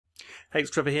Hey, it's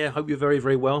Trevor here. Hope you're very,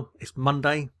 very well. It's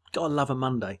Monday. Gotta love a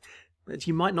Monday. But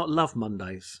you might not love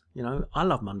Mondays. You know, I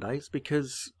love Mondays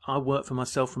because I work for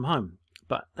myself from home.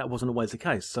 But that wasn't always the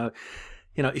case. So,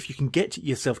 you know, if you can get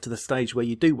yourself to the stage where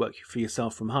you do work for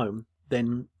yourself from home,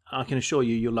 then I can assure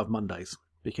you you'll love Mondays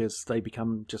because they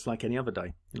become just like any other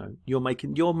day. You know, you're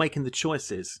making the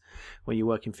choices when you're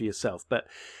working for yourself. But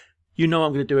you know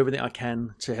I'm going to do everything I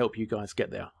can to help you guys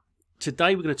get there.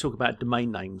 Today we're going to talk about domain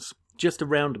names. Just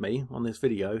around me on this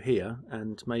video here,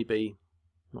 and maybe,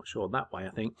 not sure that way,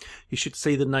 I think, you should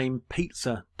see the name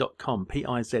pizza.com,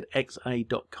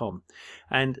 Pizza.com.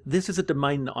 And this is a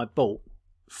domain that I bought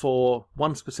for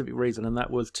one specific reason, and that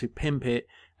was to pimp it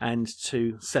and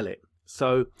to sell it.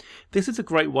 So this is a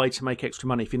great way to make extra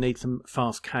money if you need some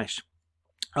fast cash.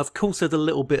 Of course, there's a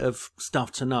little bit of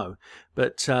stuff to know,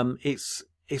 but it's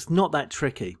not that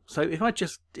tricky. So if I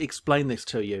just explain this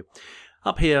to you.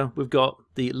 Up here, we've got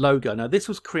the logo. Now, this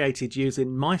was created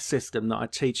using my system that I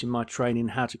teach in my training,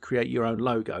 how to create your own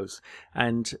logos.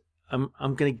 And I'm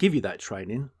going to give you that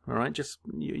training, all right? Just,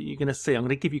 you're going to see, I'm going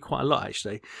to give you quite a lot,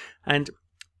 actually. And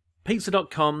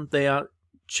pizza.com, they are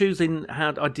choosing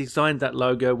how I designed that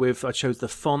logo with, I chose the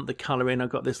font, the colouring.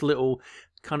 I've got this little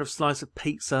kind of slice of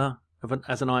pizza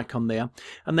as an icon there.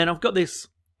 And then I've got this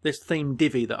theme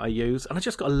divvy that I use, and I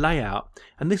just got a layout,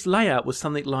 and this layout was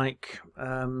something like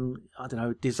I don't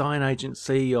know, design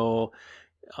agency or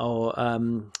a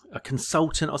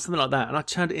consultant or something like that, and I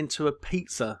turned it into a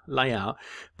pizza layout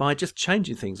by just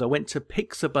changing things. I went to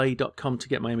pixabay.com to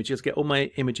get my images, get all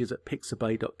my images at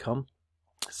pixabay.com.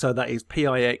 So that is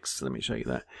P-I-X, let me show you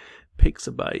that,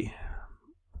 Pixabay.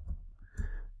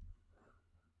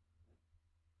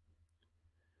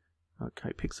 Okay,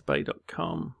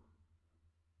 pixabay.com.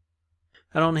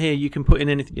 And on here you can put in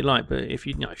anything you like, but if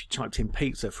you typed in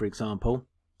pizza, for example,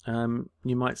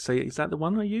 you might see, is that the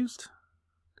one I used?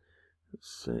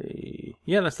 Let's see.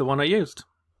 Yeah, that's the one I used,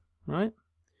 right?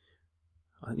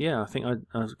 Yeah, I think I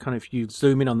kind of, you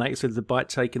zoom in on that, you see the bite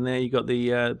taken there, you got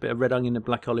the bit of red onion and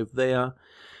black olive there.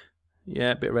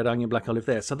 Yeah, a bit of red onion, black olive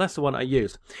there. So that's the one I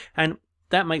used. And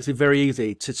that makes it very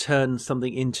easy to turn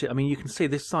something into, I mean, you can see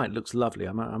this site looks lovely,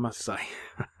 I must say.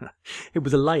 It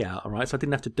was a layout, all right, so I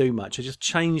didn't have to do much. I just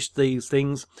changed these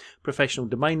things, professional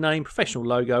domain name, professional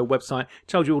logo, website,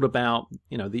 told you all about,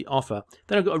 you know, the offer.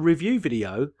 Then I've got a review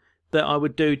video that I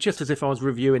would do just as if I was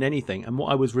reviewing anything. And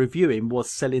what I was reviewing was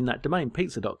selling that domain,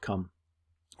 pizza.com.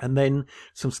 And then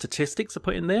some statistics I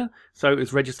put in there. So it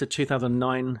was registered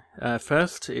 2009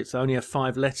 first. It's only a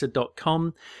 5-letter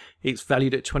 .com. It's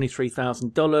valued at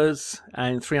 $23,000,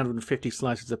 and 350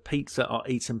 slices of pizza are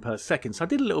eaten per second. So I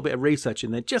did a little bit of research in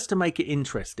there just to make it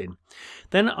interesting.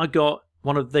 Then I got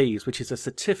one of these, which is a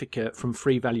certificate from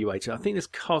Free Valuator. I think this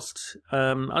cost,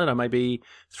 I don't know, maybe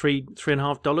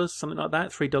 $3.50, something like that,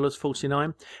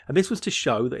 $3.49. And this was to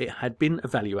show that it had been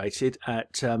evaluated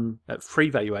at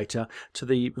Free Valuator to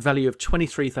the value of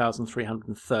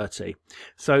 $23,330.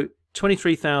 So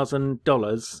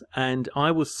 $23,000, and I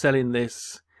was selling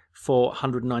this for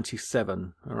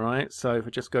 $197. All right. So if I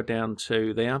just go down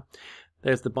to there,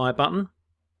 there's the buy button,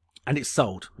 and it's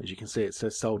sold. As you can see, it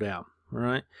says sold out. All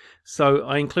right, so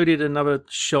I included another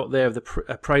shot there of the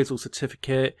appraisal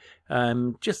certificate,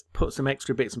 just put some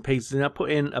extra bits and pieces in. I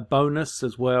put in a bonus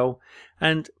as well,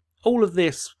 and all of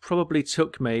this probably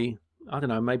took me, I don't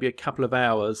know, maybe a couple of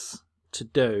hours to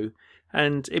do,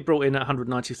 and it brought in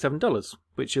 $197,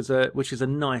 which is a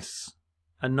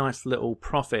nice little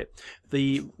profit.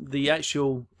 The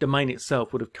actual domain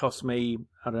itself would have cost me,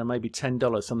 I don't know, maybe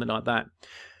 $10, something like that.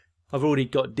 I've already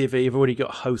got Divi, I've already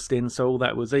got hosting, so all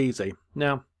that was easy.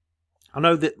 Now, I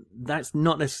know that that's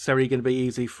not necessarily going to be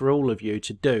easy for all of you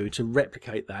to do, to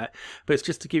replicate that, but it's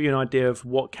just to give you an idea of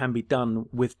what can be done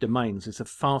with domains. It's a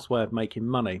fast way of making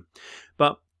money.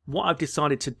 But what I've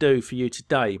decided to do for you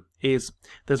today is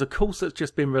there's a course that's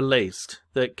just been released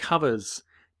that covers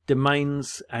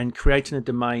domains and creating a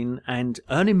domain and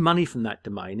earning money from that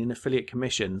domain in affiliate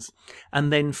commissions,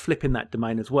 and then flipping that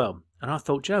domain as well. And I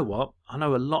thought, Joe, what? I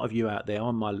know a lot of you out there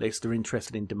on my list are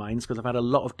interested in domains because I've had a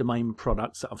lot of domain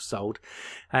products that I've sold,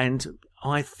 and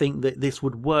I think that this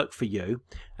would work for you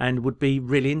and would be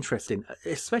really interesting,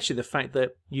 especially the fact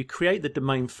that you create the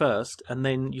domain first and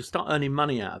then you start earning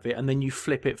money out of it and then you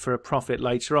flip it for a profit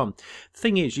later on. The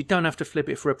thing is, you don't have to flip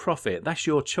it for a profit. That's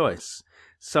your choice.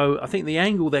 So I think the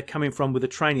angle they're coming from with the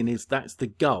training is that's the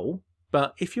goal.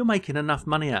 But if you're making enough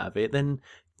money out of it, then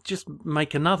just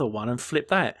make another one and flip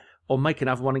that. or make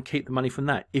another one and keep the money from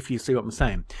that, if you see what I'm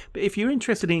saying. But if you're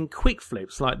interested in quick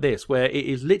flips like this, where it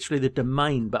is literally the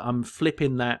domain, but I'm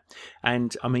flipping that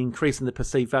and I'm increasing the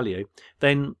perceived value,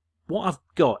 then what I've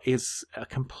got is a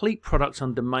complete product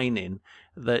on Domaining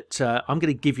that I'm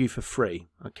going to give you for free,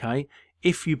 okay,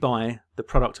 if you buy the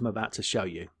product I'm about to show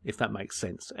you, if that makes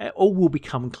sense. It all will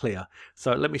become clear.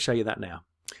 So let me show you that now.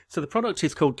 So the product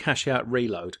is called Cash Out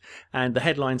Reload, and the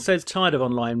headline says, tired of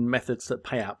online methods that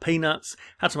pay out peanuts,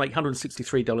 how to make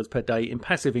 $163 per day in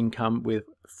passive income with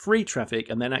free traffic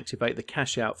and then activate the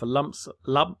cash out for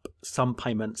lump sum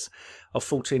payments of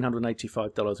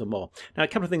 $1,485 or more. Now, a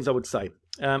couple of things I would say.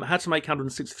 How to make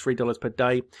 $163 per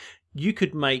day. You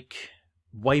could make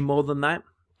way more than that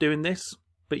doing this,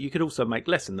 but you could also make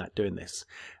less than that doing this.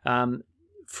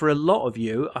 For a lot of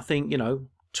you, I think, you know,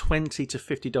 $20 to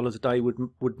 $50 a day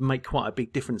would make quite a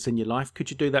big difference in your life. Could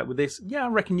you do that with this? Yeah, I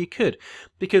reckon you could,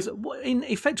 because in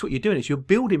effect what you're doing is you're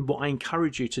building what I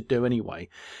encourage you to do anyway.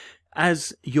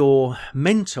 As your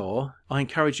mentor, I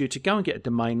encourage you to go and get a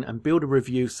domain and build a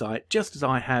review site, just as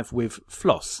I have with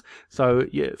Floss. So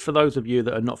yeah, for those of you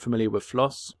that are not familiar with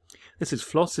Floss, this is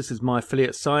Floss, this is my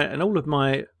affiliate site, and all of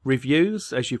my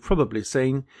reviews, as you've probably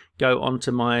seen, go onto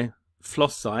my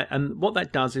Floss site, and what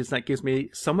that does is that gives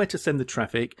me somewhere to send the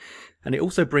traffic, and it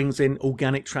also brings in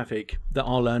organic traffic that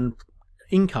I'll earn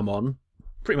income on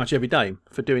pretty much every day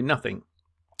for doing nothing.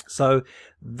 So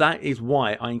that is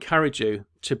why I encourage you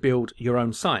to build your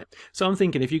own site. So I'm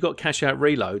thinking, if you got Cash Out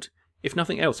Reload, if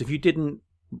nothing else, if you didn't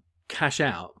cash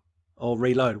out or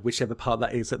reload, whichever part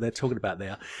that is that they're talking about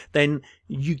there, then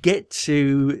you get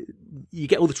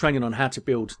all the training on how to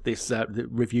build this the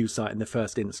review site in the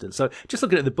first instance. So just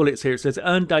looking at the bullets here, it says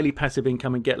earn daily passive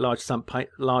income and get large sum, I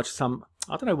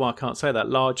don't know why I can't say that,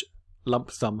 large lump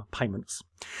sum payments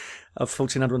of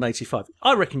 $1,485.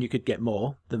 I reckon you could get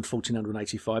more than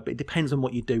 $1,485, but it depends on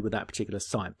what you do with that particular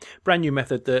site. Brand new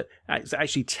method that is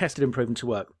actually tested and proven to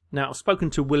work. Now, I've spoken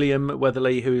to William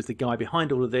Weatherly, who is the guy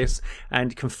behind all of this,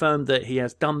 and confirmed that he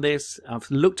has done this.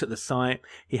 I've looked at the site.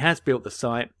 He has built the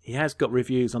site. He has got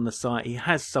reviews on the site. He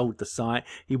has sold the site.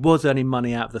 He was earning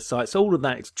money out of the site. So all of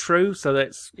that is true. So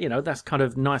that's, you know, that's kind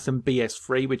of nice and BS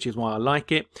free, which is why I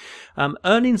like it.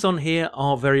 Earnings on here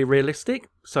are very realistic.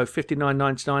 So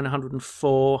 $59.99,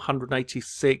 $104,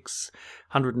 $186,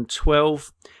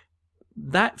 $112.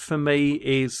 That for me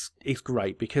is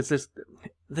great, because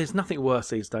there's nothing worse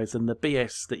these days than the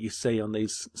BS that you see on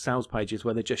these sales pages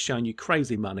where they're just showing you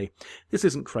crazy money. This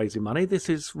isn't crazy money. This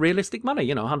is realistic money.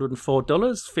 You know, $104,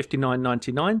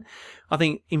 $59.99. I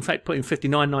think, in fact, putting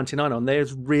 $59.99 on there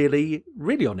is really,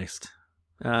 really honest.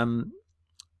 12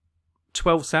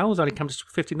 sales only comes to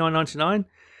 $59.99.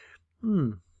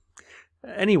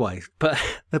 Anyway, but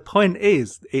the point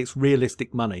is, it's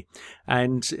realistic money,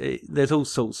 and there's all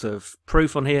sorts of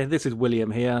proof on here. This is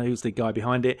William here, who's the guy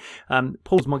behind it.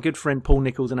 Paul's my good friend, Paul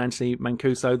Nichols and Anthony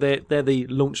Mancuso. They're the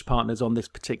launch partners on this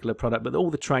particular product, but all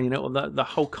the training, the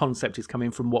whole concept is coming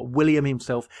from what William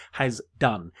himself has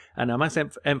done. And I must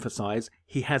emphasize,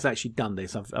 he has actually done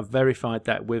this. I've verified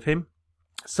that with him.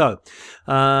 So,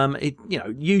 you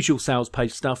know, usual sales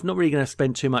page stuff, not really going to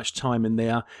spend too much time in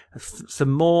there.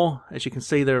 Some more, as you can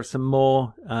see, there are some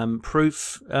more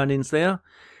proof earnings there.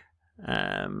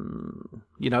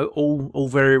 You know, all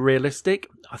very realistic.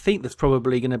 I think there's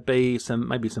probably going to be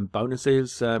maybe some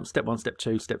bonuses. Step 1, step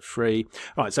 2, step 3.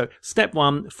 All right, so step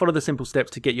 1, follow the simple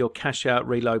steps to get your Cash Out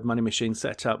Reload money machine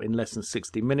set up in less than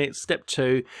 60 minutes. Step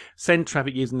 2, send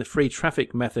traffic using the free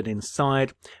traffic method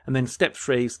inside. And then step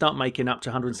 3, start making up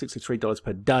to $163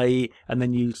 per day, and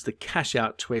then use the cash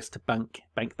out twist to bank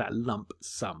that lump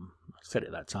sum. I said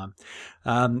it that time.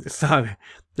 So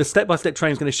the step-by-step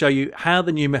training is going to show you how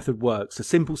the new method works, the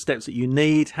simple steps that you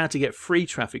need, how to get free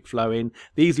traffic flowing,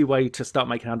 the easy way to start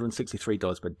making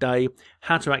 $163 per day,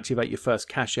 how to activate your first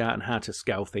cash out, and how to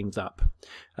scale things up.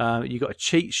 You've got a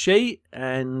cheat sheet,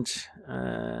 and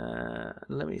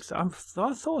let me see. I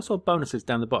thought I saw bonuses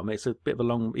down the bottom. It's a bit of a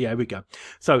long, yeah, here we go.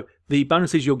 So the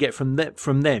bonuses you'll get from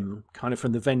them, kind of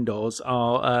from the vendors,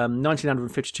 are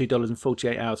 $1,952 in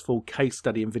 48 hours full case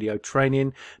study and video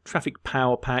training, traffic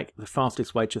power pack, the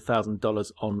fastest way to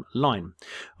 $1,000 online.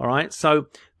 All right, so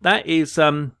that is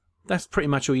that's pretty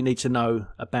much all you need to know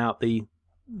about the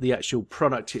actual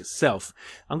product itself.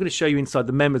 I'm going to show you inside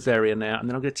the members area now, and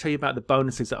then I'm going to tell you about the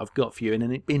bonuses that I've got for you,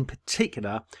 and in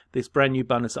particular this brand new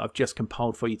bonus that I've just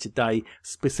compiled for you today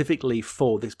specifically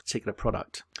for this particular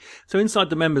product. So inside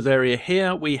the members area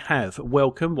here we have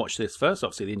welcome, watch this first,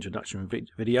 obviously the introduction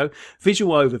video,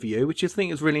 visual overview, which I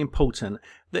think is really important.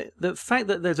 The fact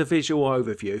that there's a visual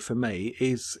overview for me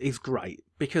is great,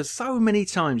 because so many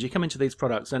times you come into these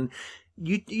products and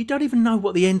you don't even know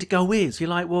what the end goal is. You're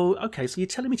like, well, okay, so you're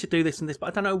telling me to do this and this, but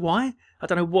I don't know why. I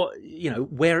don't know what, you know,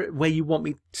 where you want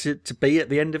me to be at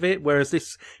the end of it. Whereas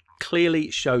this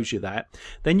clearly shows you that.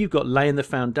 Then you've got laying the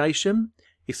foundation,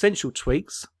 essential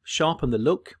tweaks, sharpen the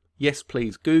look, yes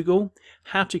please Google,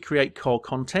 how to create core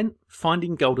content,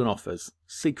 finding golden offers,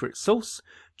 secret sauce,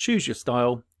 choose your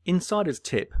style, insider's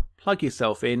tip, plug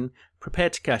yourself in,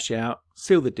 prepare to cash out,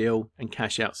 seal the deal, and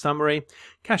cash out summary,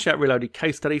 cash out reloaded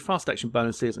case study, fast action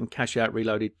bonuses, and cash out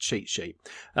reloaded cheat sheet.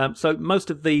 So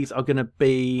most of these are going to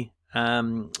be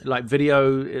like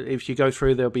video. If you go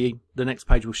through, there'll be, the next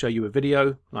page will show you a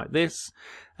video like this.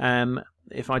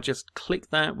 If I just click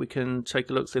that, we can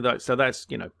take a look. See that? So that's,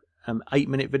 you know,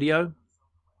 8-minute video,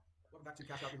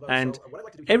 and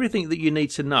everything that you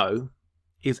need to know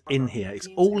is in here. It's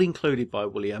all included by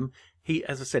William. He,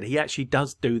 as I said, he actually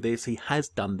does do this. He has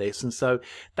done this. And so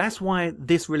that's why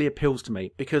this really appeals to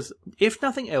me, because if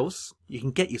nothing else, you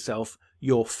can get yourself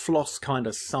your floss kind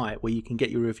of site where you can get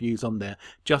your reviews on there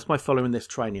just by following this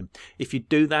training. If you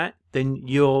do that, then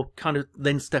you're kind of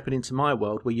then stepping into my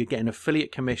world where you're getting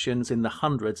affiliate commissions in the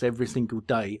hundreds every single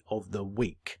day of the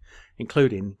week,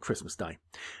 including Christmas Day.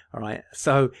 All right.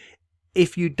 So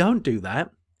if you don't do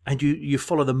that and you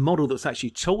follow the model that's actually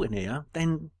taught in here,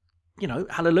 then, you know,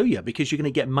 hallelujah, because you're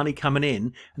going to get money coming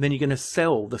in, and then you're going to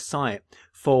sell the site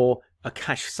for a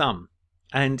cash sum.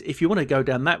 And if you want to go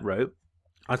down that route,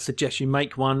 I'd suggest you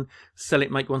make one, sell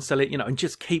it, make one, sell it, you know, and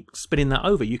just keep spinning that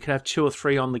over. You could have 2 or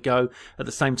 3 on the go at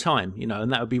the same time, you know,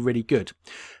 and that would be really good.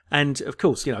 And of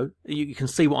course, you know, you can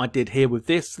see what I did here with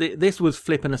this. This was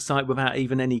flipping a site without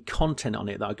even any content on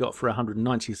it that I got for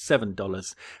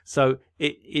 $197. So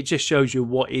it just shows you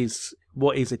what is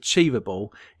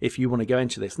achievable if you want to go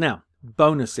into this. Now,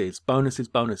 bonuses. What am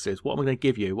I going to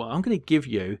give you? Well, I'm going to give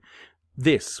you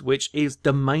this, which is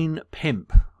Domain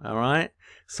Pimp. All right.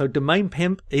 So Domain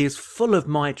Pimp is full of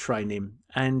my training.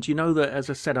 And you know that, as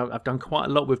I said, I've done quite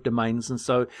a lot with domains. And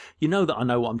so you know that I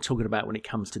know what I'm talking about when it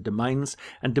comes to domains.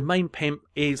 And Domain Pimp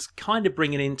is kind of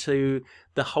bringing into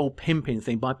the whole pimping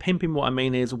thing. By pimping, what I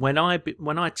mean is when I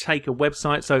take a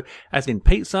website, so as in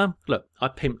pizza, look, I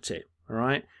pimped it. All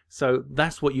right. So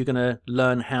that's what you're going to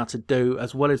learn how to do,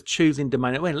 as well as choosing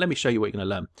domain. Well, let me show you what you're going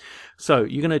to learn. So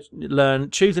you're going to learn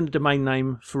choosing a domain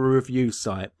name for a review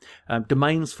site,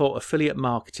 domains for affiliate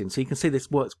marketing. So you can see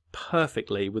this works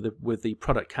perfectly with the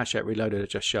product cash out reloaded I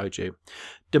just showed you.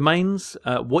 Domains,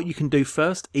 what you can do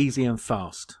first, easy and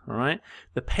fast. All right.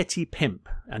 The petty pimp,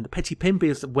 and the petty pimp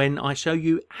is when I show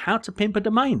you how to pimp a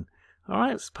domain. All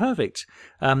right, it's perfect.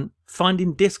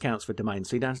 Finding discounts for domains,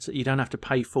 so you don't have to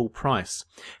pay full price.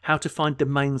 How to find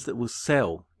domains that will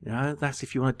sell. You know, that's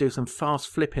if you want to do some fast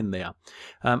flipping there.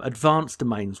 Advanced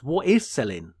domains. What is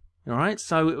selling? All right,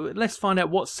 so let's find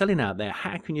out what's selling out there.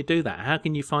 How can you do that? How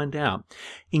can you find out?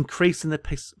 Increasing the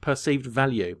perceived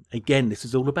value. Again, this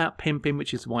is all about pimping,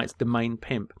 which is why it's Domain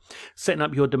Pimp. Setting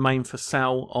up your domain for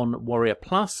sale on Warrior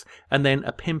Plus, and then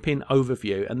a pimping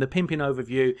overview. And the pimping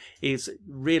overview is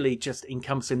really just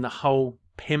encompassing the whole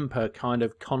pimper kind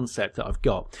of concept that I've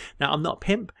got. Now, I'm not a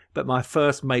pimp, but my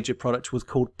first major product was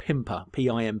called Pimper,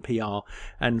 P-I-M-P-R,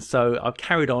 and so I've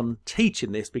carried on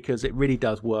teaching this because it really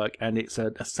does work and it's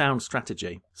a sound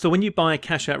strategy. So when you buy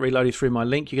Cash Out Reloaded through my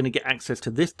link, you're going to get access to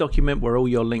this document where all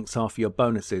your links are for your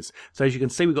bonuses. So as you can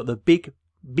see, we've got the Big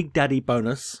Daddy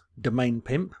bonus, Domain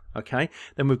Pimp, okay?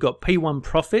 Then we've got P1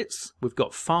 Profits, we've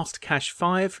got Fast Cash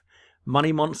 5,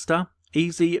 Money Monster,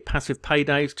 Easy Passive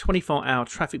Paydays, 24-hour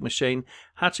traffic machine,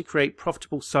 how to create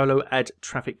profitable solo ad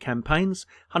traffic campaigns,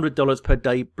 $100 per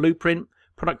day blueprint,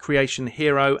 product creation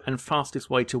hero, and fastest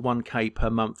way to 1K per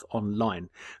month online.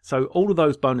 So all of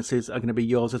those bonuses are going to be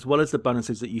yours, as well as the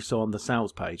bonuses that you saw on the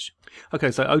sales page. Okay,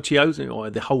 so OTOs,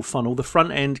 or the whole funnel, the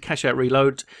front end Cash Out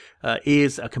Reload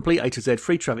is a complete A to Z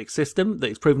free traffic system that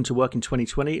is proven to work in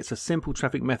 2020. It's a simple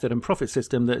traffic method and profit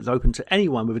system that is open to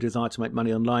anyone with a desire to make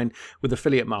money online with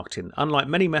affiliate marketing. Unlike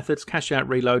many methods, Cash Out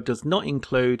Reload does not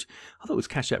include, I thought it was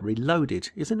Cash Out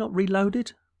Reloaded. Is it not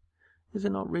reloaded? Is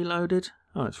it not reloaded?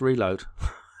 Oh, it's reload.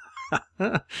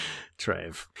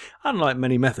 Trev. Unlike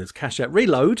many methods, Cash Out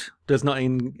Reload does not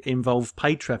involve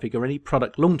paid traffic or any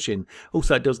product launching.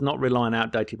 Also, it does not rely on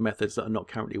outdated methods that are not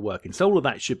currently working. So all of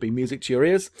that should be music to your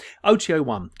ears. OTO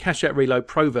 1, Cash Out Reload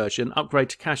Pro version. Upgrade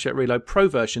to Cash Out Reload Pro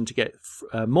version to get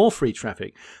more free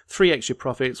traffic, 3 extra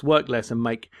profits, work less, and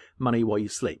make money while you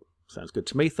sleep. Sounds good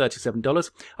to me. $37.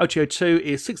 OTO2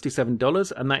 is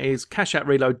 $67, and that is cash out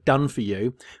reload done for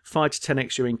you. 5 to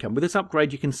 10x your income. With this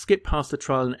upgrade, you can skip past the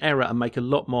trial and error and make a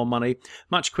lot more money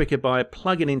much quicker by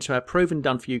plugging into our proven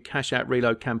done for you cash out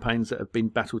reload campaigns that have been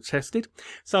battle tested.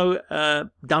 So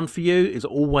done for you is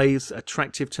always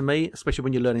attractive to me, especially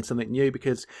when you're learning something new,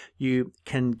 because you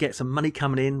can get some money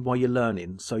coming in while you're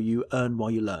learning. So you earn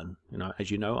while you learn. You know,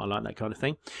 as you know, I like that kind of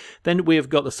thing. Then we've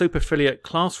got the Super Affiliate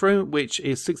Classroom, which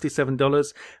is $67.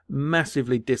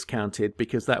 Massively discounted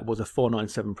because that was a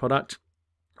 $497 product,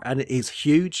 and it is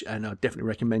huge, and I definitely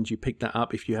recommend you pick that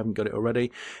up if you haven't got it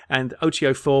already. And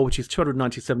OTO4, which is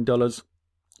 $297,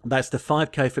 that's the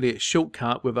 5K affiliate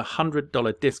shortcut with a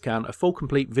 $100 discount, a full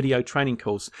complete video training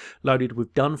course loaded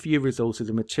with done for you resources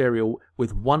and material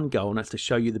with one goal, and that's to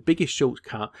show you the biggest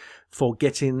shortcut for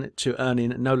getting to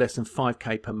earning no less than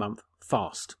 5K per month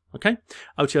fast. Okay,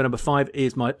 OTO number 5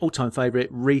 is my all-time favorite,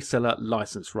 reseller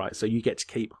license right, so you get to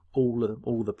keep all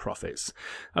the profits.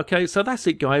 Okay, so that's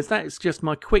it, guys. That is just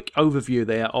my quick overview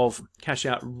there of cash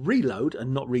out reload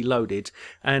and not reloaded.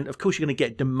 And of course, you're going to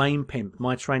get Domain Pimp,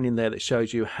 my training there that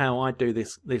shows you how I do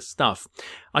this stuff.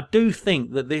 I do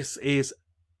think that this is,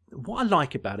 what I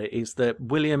like about it is that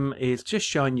William is just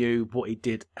showing you what he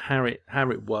did, how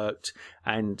it worked,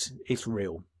 and it's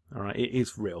real. All right, it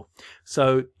is real.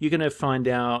 So you're going to find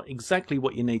out exactly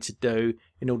what you need to do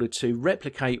in order to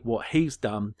replicate what he's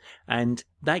done, and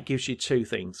that gives you two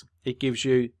things. It gives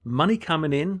you money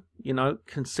coming in, you know,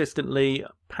 consistently,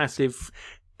 passive.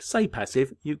 Say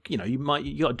passive, you got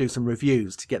to do some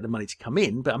reviews to get the money to come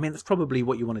in, but I mean that's probably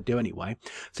what you want to do anyway.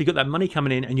 So you got that money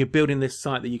coming in, and you're building this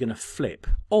site that you're going to flip,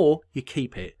 or you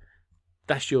keep it.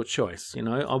 That's your choice. You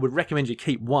know, I would recommend you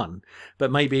keep one,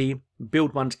 but maybe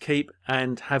build one to keep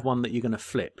and have one that you're going to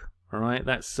flip. All right,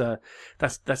 that's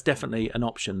definitely an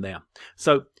option there.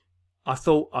 So I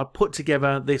thought I'd put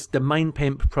together this Domain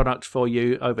Pimp product for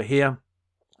you over here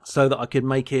so that I could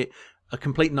make it a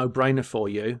complete no-brainer for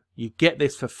you. You get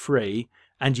this for free,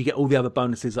 and you get all the other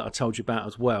bonuses that I told you about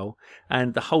as well.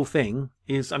 And the whole thing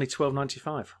is only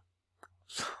 $12.95.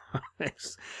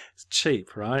 It's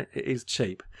cheap, right? It is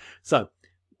cheap. So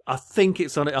I think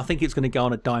it's going to go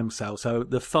on a dime sale. So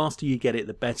the faster you get it,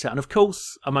 the better. And of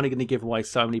course, I'm only going to give away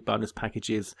so many bonus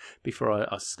packages before I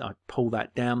pull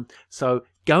that down. So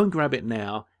go and grab it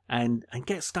now and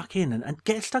get stuck in and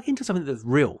get stuck into something that's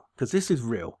real, because this is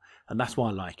real, and that's why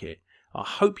I like it. I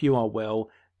hope you are well.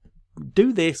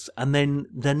 Do this, and then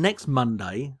the next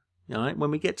Monday, all right,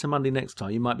 when we get to Monday next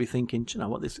time, you might be thinking, do you know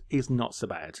what, this is not so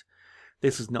bad.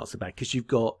 This is not so bad, because you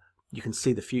can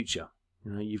see the future.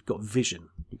 You know, you've got vision,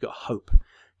 you've got hope.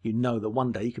 You know that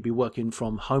one day you could be working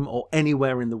from home or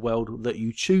anywhere in the world that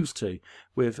you choose to,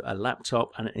 with a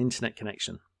laptop and an internet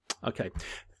connection. Okay,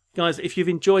 guys, if you've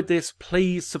enjoyed this,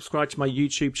 please subscribe to my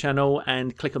YouTube channel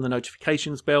and click on the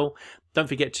notifications bell. Don't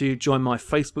forget to join my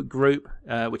Facebook group,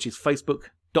 which is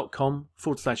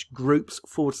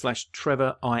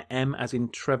facebook.com/groups/TrevorIM, as in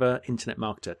Trevor Internet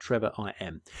Marketer, Trevor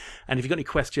IM. And if you've got any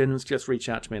questions, just reach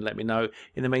out to me and let me know.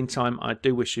 In the meantime, I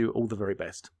do wish you all the very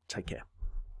best. Take care.